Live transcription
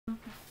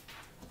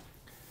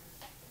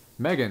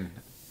Megan,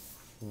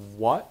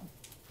 what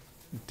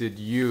did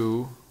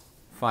you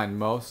find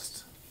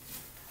most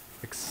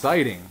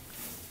exciting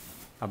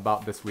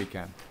about this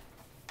weekend?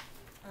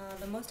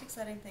 The most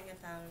exciting thing I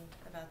found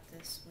about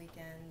this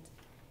weekend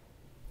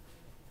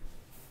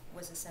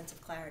was a sense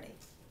of clarity.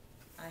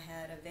 I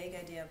had a vague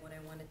idea of what I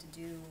wanted to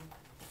do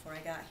before I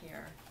got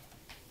here,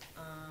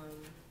 and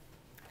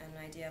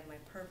an idea of my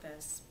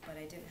purpose, but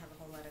I didn't have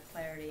a whole lot of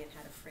clarity in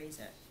how to phrase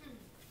it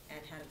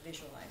and how to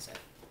visualize it.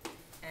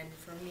 And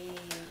for me,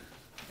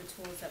 the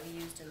tools that we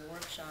used in the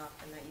workshop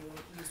and that you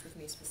used with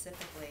me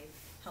specifically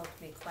helped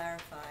me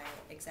clarify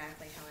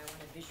exactly how I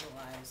want to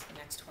visualize the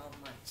next 12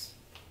 months.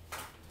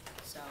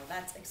 So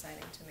that's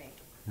exciting to me.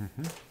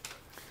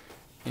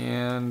 Mm-hmm.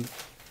 And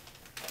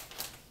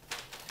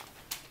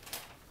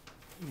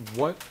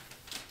what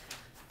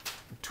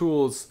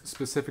tools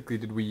specifically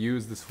did we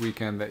use this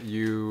weekend that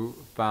you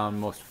found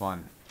most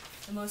fun?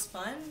 The most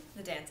fun?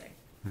 The dancing.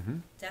 Mm-hmm.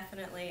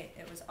 Definitely,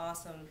 it was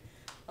awesome.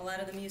 A lot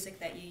of the music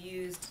that you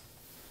used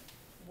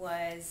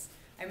was,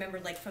 I remember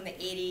like from the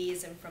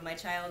 80s and from my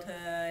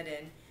childhood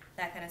and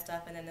that kind of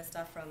stuff, and then the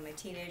stuff from my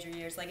teenager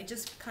years. Like it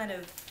just kind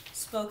of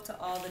spoke to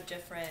all the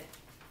different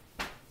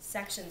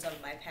sections of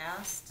my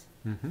past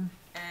Mm-hmm.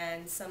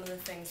 and some of the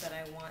things that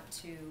I want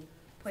to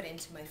put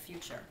into my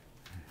future.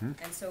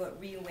 Mm-hmm. And so it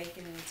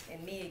reawakened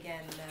in me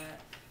again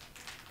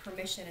the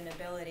permission and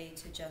ability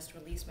to just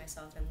release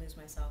myself and lose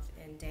myself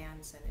in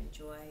dance and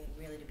enjoy and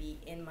really to be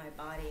in my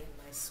body and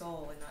my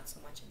soul and not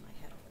so much in my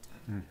head all the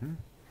time. Mm-hmm.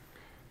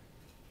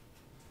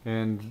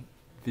 And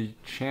the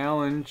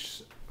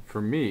challenge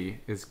for me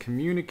is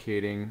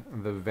communicating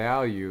the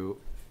value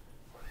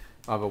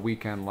of a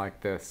weekend like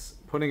this,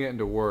 putting it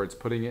into words,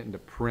 putting it into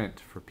print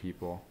for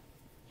people.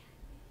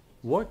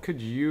 What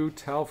could you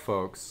tell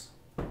folks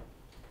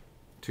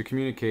to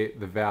communicate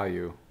the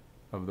value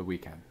of the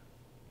weekend?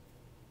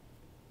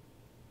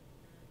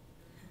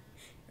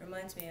 It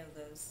reminds me of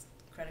those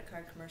credit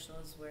card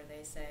commercials where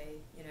they say,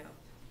 you know,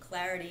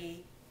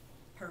 clarity,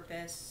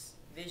 purpose,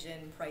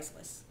 vision,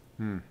 priceless.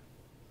 Mm.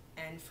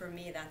 And for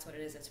me, that's what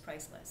it is. It's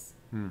priceless.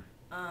 Mm.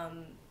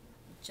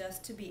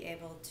 Just to be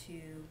able to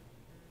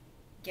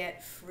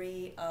get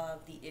free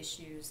of the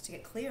issues, to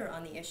get clear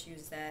on the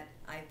issues that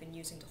I've been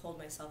using to hold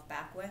myself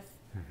back with,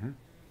 Mm-hmm.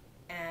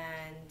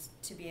 and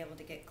to be able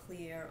to get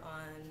clear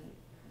on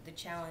the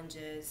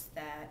challenges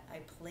that I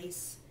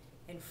place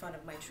in front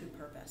of my true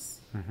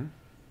purpose. Mm-hmm.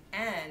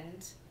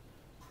 And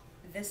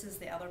this is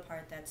the other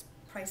part that's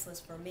priceless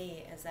for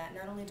me, is that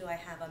not only do I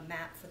have a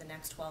map for the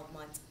next 12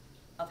 months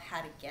of how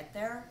to get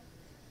there,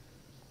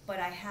 but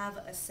I have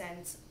a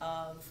sense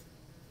of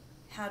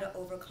how to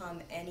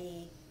overcome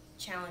any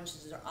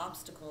challenges or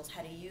obstacles,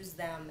 how to use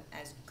them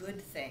as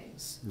good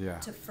things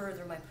to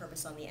further my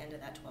purpose on the end of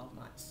that 12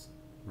 months.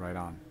 Right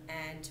on.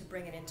 And to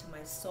bring it into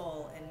my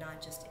soul and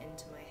not just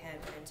into my head,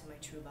 but into my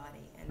true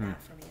body. And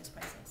that for me is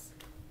priceless.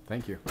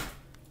 Thank you.